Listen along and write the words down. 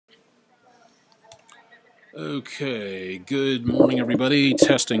Okay, good morning, everybody.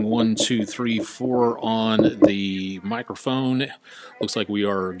 Testing 1, 2, 3, 4 on the microphone. Looks like we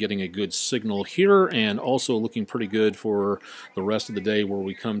are getting a good signal here, and also looking pretty good for the rest of the day, where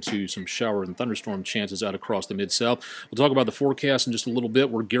we come to some shower and thunderstorm chances out across the Mid-South. We'll talk about the forecast in just a little bit.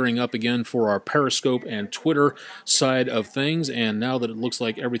 We're gearing up again for our Periscope and Twitter side of things, and now that it looks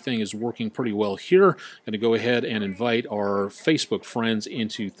like everything is working pretty well here, I'm going to go ahead and invite our Facebook friends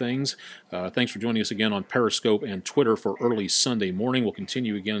into things. Thanks for joining us again on Periscope and Twitter for early Sunday morning. We'll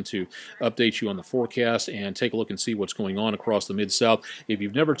continue again to update you on the forecast and take a look and see what's going on across the Mid-South. If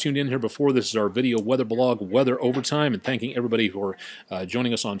you've never tuned in here before, this is our video weather blog, Weather Overtime, and thanking everybody for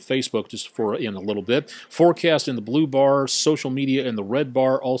joining us on Facebook just for in a little bit. Forecast in the blue bar, social media in the red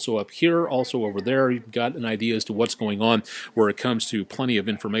bar, also up here, also over there. You've got an idea as to what's going on where it comes to plenty of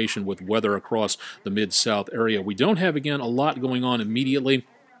information with weather across the Mid-South area. We don't have, again, a lot going on immediately.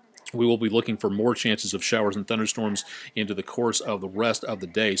 We will be looking for more chances of showers and thunderstorms into the course of the rest of the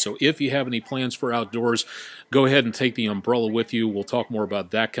day. So if you have any plans for outdoors, go ahead and take the umbrella with you. We'll talk more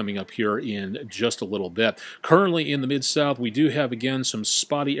about that coming up here in just a little bit. Currently in the Mid-South, we do have, again, some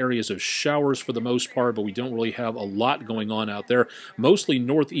spotty areas of showers for the most part, but we don't really have a lot going on out there. Mostly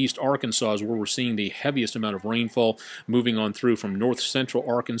northeast Arkansas is where we're seeing the heaviest amount of rainfall, moving on through from north central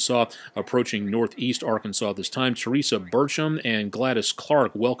Arkansas, approaching northeast Arkansas this time. Teresa Burcham and Gladys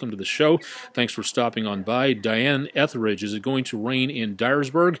Clark, welcome to the show. Thanks for stopping on by. Diane Etheridge, is it going to rain in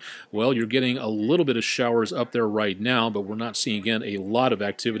Dyersburg? Well, you're getting a little bit of showers up there right now, but we're not seeing, again, a lot of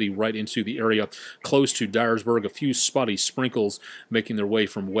activity right into the area close to Dyersburg. A few spotty sprinkles making their way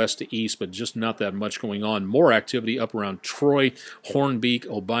from west to east, but just not that much going on. More activity up around Troy, Hornbeak,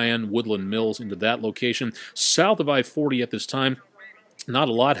 Obion, Woodland Mills, into that location. South of I-40 at this time, not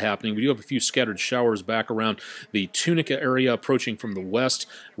a lot happening. We do have a few scattered showers back around the Tunica area, approaching from the west,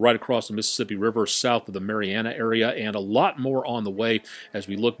 right across the Mississippi River, south of the Mariana area, and a lot more on the way as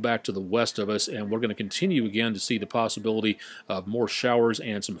we look back to the west of us. And we're going to continue again to see the possibility of more showers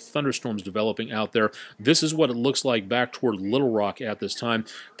and some thunderstorms developing out there. This is what it looks like back toward Little Rock at this time.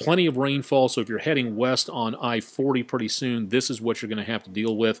 Plenty of rainfall, so if you're heading west on I-40 pretty soon, this is what you're going to have to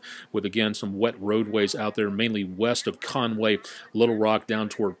deal with, again, some wet roadways out there, mainly west of Conway, Little Rock, down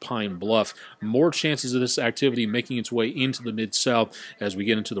toward Pine Bluff. More chances of this activity making its way into the Mid-South as we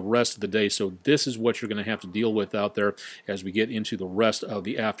get into the rest of the day. So this is what you're going to have to deal with out there as we get into the rest of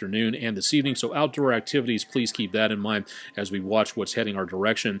the afternoon and this evening. So outdoor activities, please keep that in mind as we watch what's heading our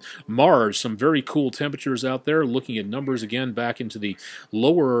direction. Mars, some very cool temperatures out there. Looking at numbers again back into the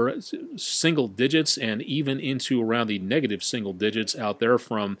lower single digits and even into around the negative single digits out there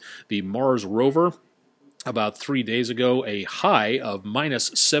from the Mars rover. About 3 days ago, a high of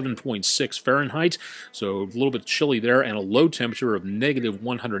minus 7.6 Fahrenheit, so a little bit chilly there, and a low temperature of negative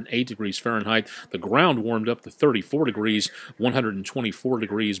 108 degrees Fahrenheit. The ground warmed up to 34 degrees, 124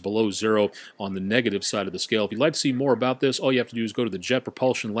 degrees below zero on the negative side of the scale. If you'd like to see more about this, all you have to do is go to the Jet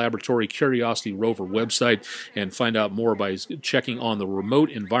Propulsion Laboratory Curiosity rover website and find out more by checking on the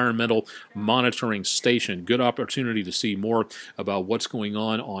Remote Environmental Monitoring Station. Good opportunity to see more about what's going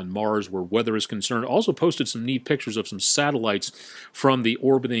on Mars where weather is concerned. Also posted some neat pictures of some satellites from the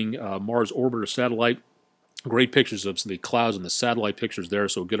orbiting Mars orbiter satellite. Great pictures of the clouds and the satellite pictures there,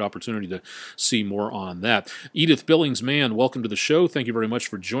 so a good opportunity to see more on that. Edith Billings-Mann, welcome to the show. Thank you very much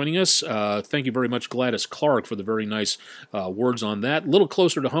for joining us. Thank you very much, Gladys Clark, for the very nice words on that. A little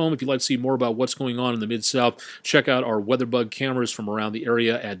closer to home, if you'd like to see more about what's going on in the Mid-South, check out our WeatherBug cameras from around the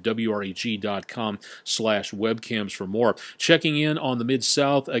area at WREG.com/webcams for more. Checking in on the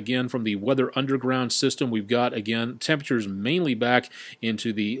Mid-South, again, from the Weather Underground system, we've got, again, temperatures mainly back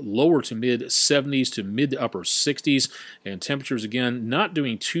into the lower to mid-70s to mid to upper 60s, and temperatures, again, not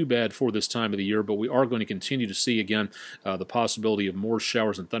doing too bad for this time of the year, but we are going to continue to see, again, the possibility of more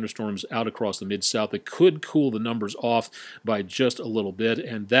showers and thunderstorms out across the Mid-South that could cool the numbers off by just a little bit,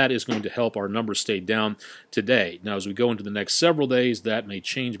 and that is going to help our numbers stay down today. Now, as we go into the next several days, that may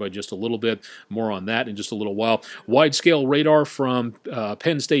change by just a little bit. More on that in just a little while. Wide-scale radar from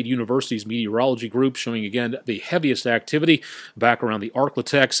Penn State University's meteorology group showing, again, the heaviest activity back around the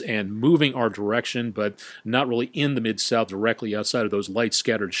Arklatex and moving our direction, but not really in the Mid-South directly outside of those light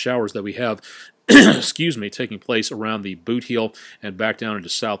scattered showers that we have excuse me, taking place around the Boot Heel and back down into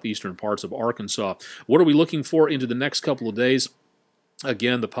southeastern parts of Arkansas. What are we looking for into the next couple of days?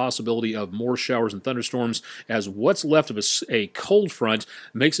 Again, the possibility of more showers and thunderstorms as what's left of a cold front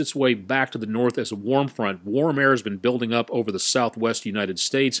makes its way back to the north as a warm front. Warm air has been building up over the southwest United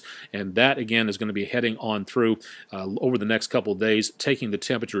States, and that, again, is going to be heading on through over the next couple of days, taking the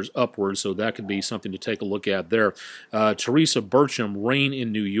temperatures upwards, so that could be something to take a look at there. Teresa Burcham, rain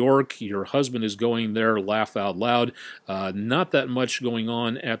in New York. Your husband is going there, laugh out loud. Not that much going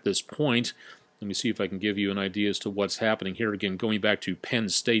on at this point. Let me see if I can give you an idea as to what's happening here. Again, going back to Penn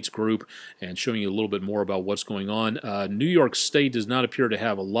State's group and showing you a little bit more about what's going on. New York State does not appear to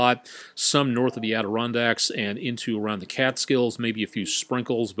have a lot. Some north of the Adirondacks and into around the Catskills, maybe a few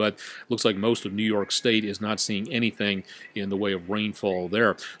sprinkles, but looks like most of New York State is not seeing anything in the way of rainfall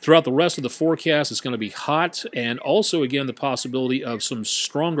there. Throughout the rest of the forecast, it's going to be hot, and also, again, the possibility of some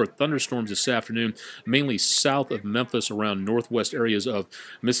stronger thunderstorms this afternoon, mainly south of Memphis, around northwest areas of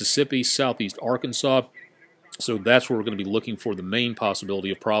Mississippi, southeast Arkansas. So that's where we're going to be looking for the main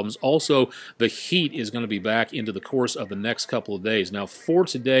possibility of problems. Also, the heat is going to be back into the course of the next couple of days. Now, for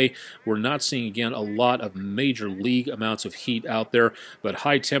today, we're not seeing, again, a lot of major league amounts of heat out there, but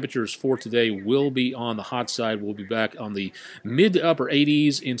high temperatures for today will be on the hot side. We'll be back on the mid to upper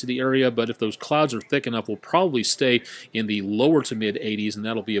 80s into the area, but if those clouds are thick enough, we'll probably stay in the lower to mid 80s, and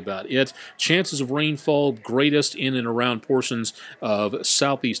that'll be about it. Chances of rainfall greatest in and around portions of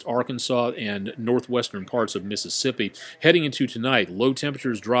southeast Arkansas and northwestern parts of Mississippi. Heading into tonight, low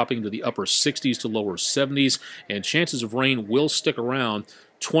temperatures dropping to the upper 60s to lower 70s, and chances of rain will stick around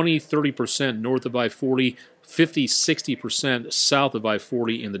 20-30% north of I-40, 50-60% south of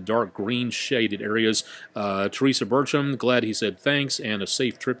I-40 in the dark green shaded areas. Teresa Burcham, glad he said thanks and a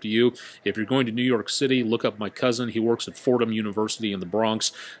safe trip to you. If you're going to New York City, look up my cousin. He works at Fordham University in the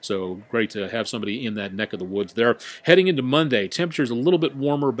Bronx, so great to have somebody in that neck of the woods there. Heading into Monday, temperatures a little bit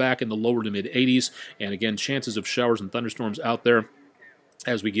warmer, back in the lower to mid 80s, and again, chances of showers and thunderstorms out there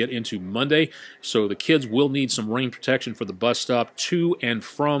as we get into Monday. So the kids will need some rain protection for the bus stop to and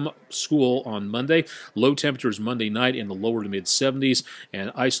from school on Monday. Low temperatures Monday night in the lower to mid 70s,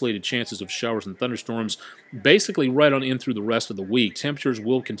 and isolated chances of showers and thunderstorms basically right on in through the rest of the week. Temperatures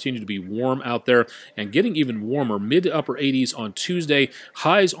will continue to be warm out there and getting even warmer, mid to upper 80s on Tuesday,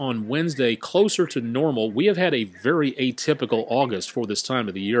 highs on Wednesday closer to normal. We have had a very atypical August for this time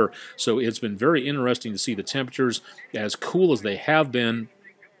of the year, so it's been very interesting to see the temperatures as cool as they have been,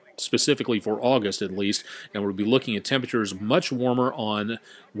 specifically for August at least, and we'll be looking at temperatures much warmer on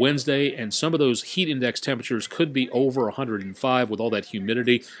Wednesday, and some of those heat index temperatures could be over 105 with all that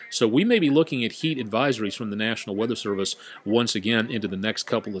humidity. So we may be looking at heat advisories from the National Weather Service once again into the next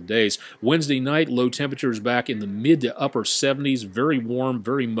couple of days. Wednesday night, low temperatures back in the mid to upper 70s, very warm,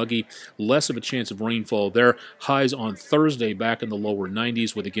 very muggy, less of a chance of rainfall there. Highs on Thursday back in the lower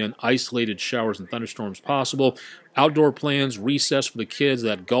 90s with, again, isolated showers and thunderstorms possible. Outdoor plans, recess for the kids,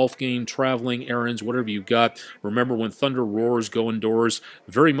 that golf game, traveling, errands, whatever you've got. Remember, when thunder roars, go indoors.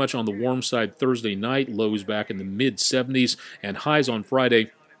 Very much on the warm side Thursday night, lows back in the mid-70s, and highs on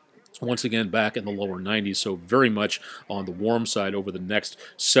Friday once again back in the lower 90s, so very much on the warm side over the next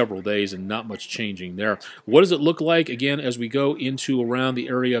several days and not much changing there. What does it look like, again, as we go into around the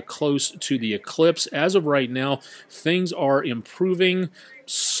area close to the eclipse? As of right now, things are improving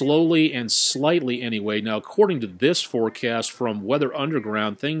slowly and slightly anyway. Now, according to this forecast from Weather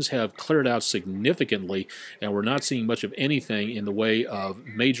Underground, things have cleared out significantly, and we're not seeing much of anything in the way of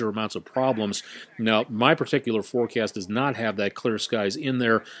major amounts of problems. Now, my particular forecast does not have that clear skies in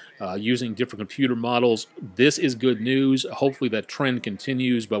there. Using different computer models, this is good news. Hopefully that trend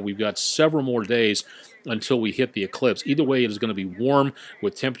continues, but we've got several more days until we hit the eclipse. Either way, it is going to be warm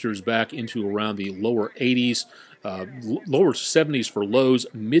with temperatures back into around the lower 80s. Lower 70s for lows,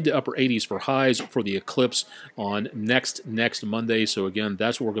 mid to upper 80s for highs for the eclipse on next Monday. So again,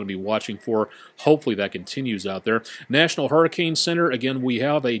 that's what we're going to be watching for. Hopefully that continues out there. National Hurricane Center, again, we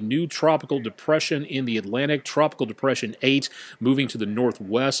have a new tropical depression in the Atlantic, Tropical Depression 8, moving to the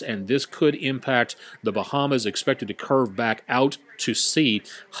northwest, and this could impact the Bahamas, expected to curve back out to sea,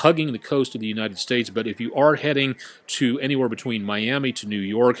 hugging the coast of the United States. But if you are heading to anywhere between Miami to New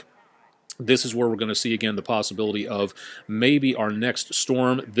York, this is where we're going to see, again, the possibility of maybe our next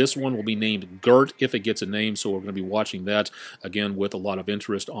storm. This one will be named Gert if it gets a name, so we're going to be watching that, again, with a lot of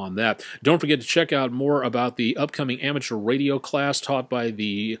interest on that. Don't forget to check out more about the upcoming amateur radio class taught by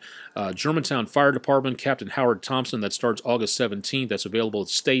the Germantown Fire Department, Captain Howard Thompson. That starts August 17th. That's available at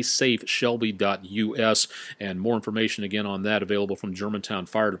staysafeshelby.us, and more information, again, on that available from Germantown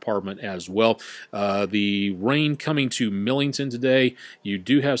Fire Department as well. The rain coming to Millington today. You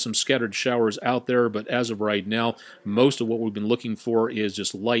do have some scattered showers showers out there, but as of right now, most of what we've been looking for is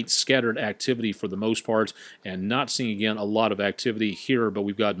just light scattered activity for the most part, and not seeing again a lot of activity here, but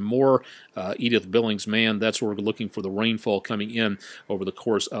we've got more Edith Billings man. That's where we're looking for the rainfall coming in over the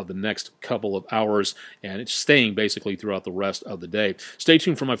course of the next couple of hours, and it's staying basically throughout the rest of the day. Stay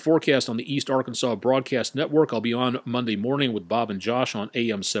tuned for my forecast on the East Arkansas Broadcast Network. I'll be on Monday morning with Bob and Josh on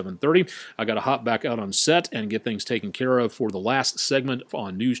AM 730. I got to hop back out on set and get things taken care of for the last segment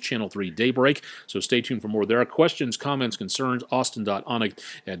on News Channel 3 Daybreak, so stay tuned for more there. Questions, comments, concerns, Austen.Onek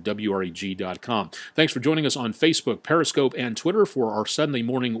at WREG.com. Thanks for joining us on Facebook, Periscope, and Twitter for our Sunday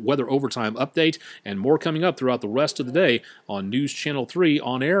morning weather overtime update, and more coming up throughout the rest of the day on News Channel 3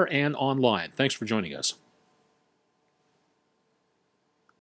 on air and online. Thanks for joining us.